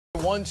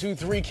1, 2,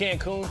 3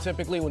 Cancun,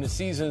 typically when the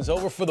season is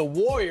over. For the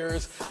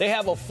Warriors, they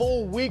have a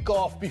full week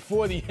off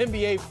before the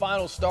NBA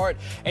Finals start,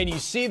 and you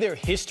see their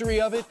history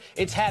of it.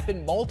 It's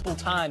happened multiple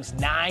times,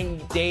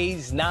 9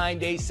 days,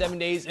 7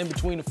 days in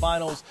between the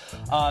finals.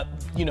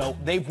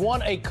 They've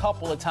won a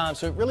couple of times,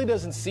 so it really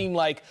doesn't seem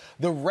like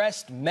the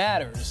rest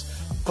matters.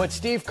 But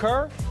Steve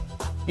Kerr,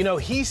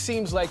 he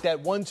seems like that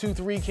 1, 2,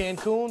 3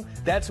 Cancun.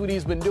 That's what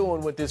he's been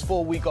doing with this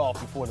full week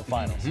off before the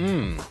finals.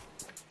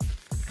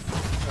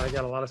 I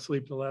got a lot of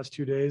sleep the last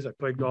 2 days. I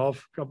played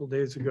golf a couple of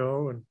days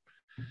ago and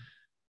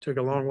took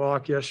a long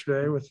walk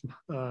yesterday with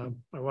my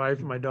wife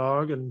and my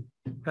dog and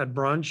had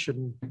brunch,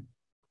 and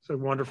it's a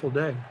wonderful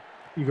day.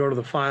 You go to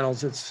the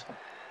finals, it's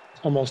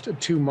almost a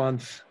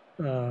 2-month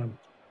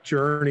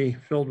journey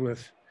filled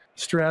with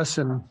stress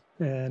and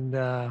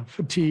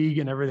fatigue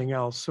and everything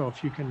else. So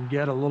if you can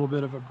get a little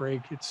bit of a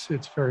break, it's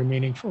very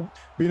meaningful.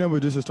 Being able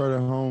just to start at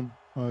home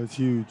is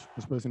huge,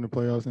 especially in the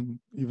playoffs and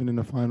even in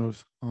the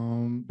finals.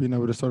 Being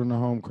able to start in the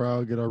home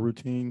crowd, get our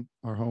routine,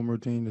 our home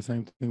routine, the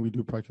same thing we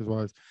do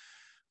practice-wise.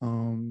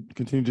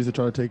 Continue just to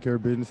try to take care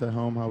of business at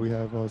home, how we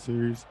have all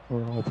series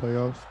or all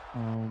playoffs,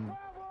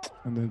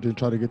 and then just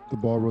try to get the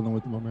ball rolling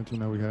with the momentum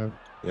that we have.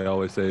 Yeah, I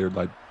always say,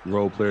 like,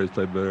 role players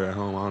play better at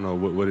home. I don't know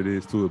what it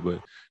is to it,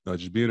 but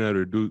just being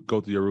able to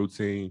go through your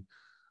routine,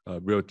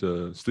 be able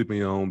to sleep in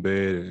your own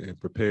bed and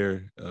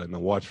prepare, and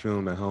watch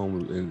film at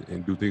home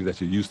and do things that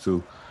you're used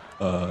to,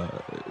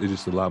 it's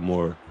just a lot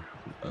more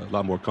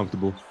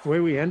comfortable. The way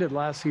we ended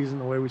last season,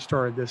 the way we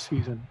started this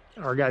season,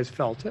 our guys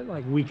felt it,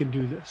 like we can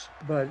do this.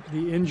 But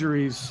the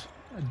injuries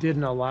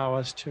didn't allow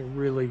us to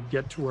really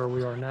get to where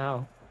we are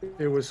now.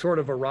 It was sort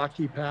of a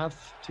rocky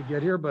path to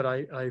get here, but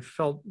I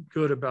felt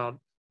good about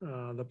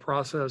the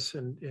process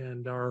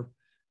and our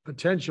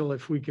potential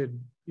if we could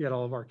get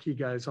all of our key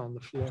guys on the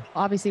floor.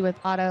 Obviously, with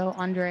Otto,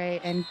 Andre,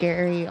 and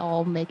Gary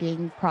all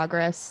making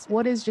progress,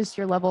 what is just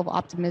your level of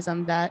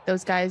optimism that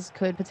those guys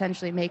could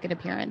potentially make an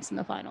appearance in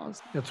the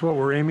finals? That's what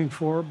we're aiming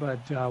for, but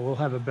we'll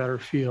have a better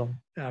feel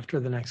after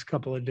the next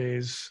couple of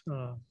days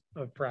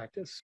of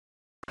practice.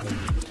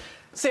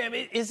 Sam,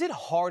 is it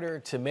harder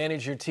to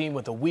manage your team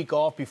with a week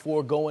off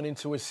before going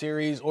into a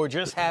series, or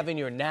just having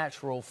your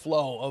natural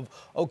flow of,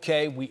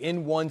 okay, we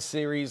end one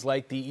series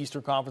like the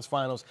Eastern Conference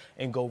Finals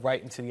and go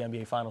right into the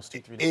NBA Finals 2-3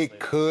 days later? It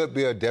could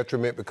be a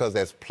detriment because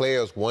as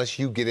players, once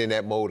you get in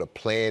that mode of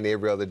playing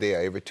every other day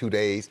or every 2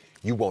 days,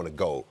 you want to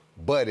go.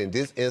 But in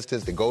this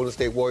instance, the Golden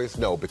State Warriors,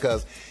 no,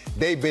 because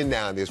they've been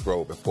down this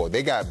road before.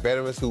 They got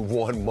veterans who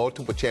won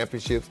multiple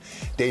championships.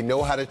 They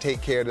know how to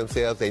take care of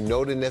themselves. They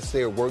know the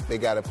necessary work they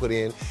got to put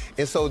in.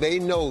 And so they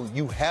know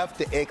you have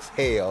to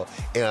exhale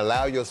and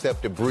allow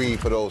yourself to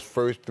breathe for those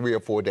first 3 or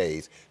 4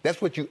 days. That's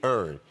what you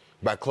earn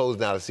by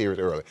closing out a series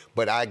early.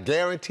 But I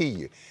guarantee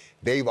you,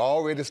 they've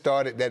already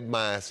started that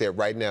mindset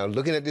right now.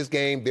 Looking at this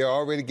game, they're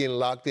already getting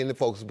locked into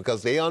focus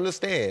because they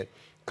understand,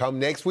 come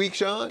next week,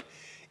 Sean,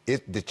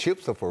 the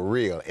chips are for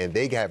real, and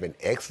they have an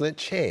excellent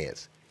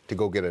chance to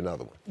go get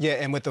another one. Yeah,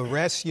 and with the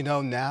rest,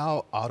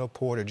 now Otto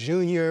Porter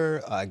Jr.,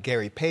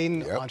 Gary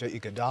Payton, Andre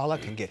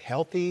Iguodala can get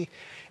healthy.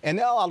 And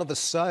now all of a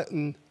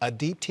sudden, a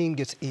deep team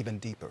gets even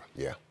deeper.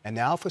 Yeah. And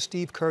now for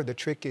Steve Kerr, the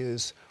trick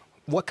is,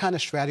 what kind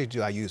of strategy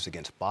do I use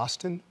against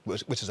Boston,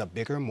 which is a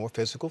bigger, more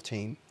physical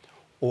team,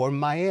 or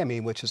Miami,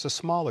 which is a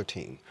smaller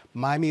team?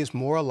 Miami is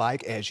more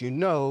like, as you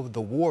know,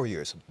 the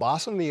Warriors.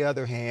 Boston, on the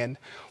other hand,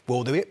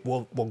 will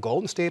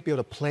Golden State be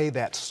able to play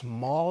that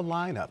small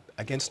lineup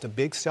against the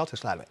big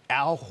Celtics lineup?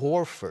 Al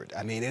Horford.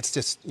 I mean, it's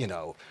just,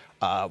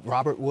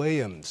 Robert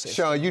Williams.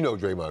 Sean, you know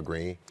Draymond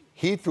Green.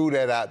 He threw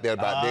that out there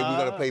about we're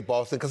going to play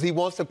Boston because he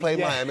wants to play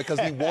Miami because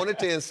he wanted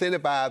to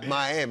incentivize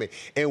Miami.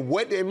 And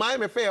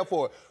Miami fell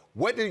for it.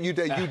 What did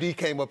UD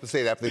came up and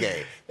said after the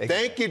game?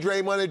 Thank you,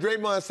 Draymond. And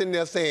Draymond sitting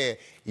there saying,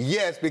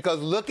 yes, because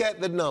look at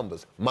the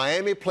numbers.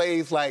 Miami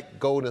plays like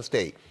Golden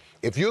State.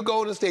 If you're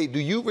Golden State, do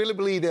you really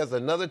believe there's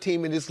another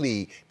team in this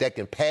league that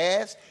can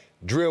pass,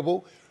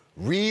 dribble,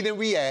 read and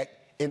react,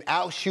 and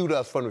outshoot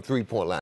us from the three-point line?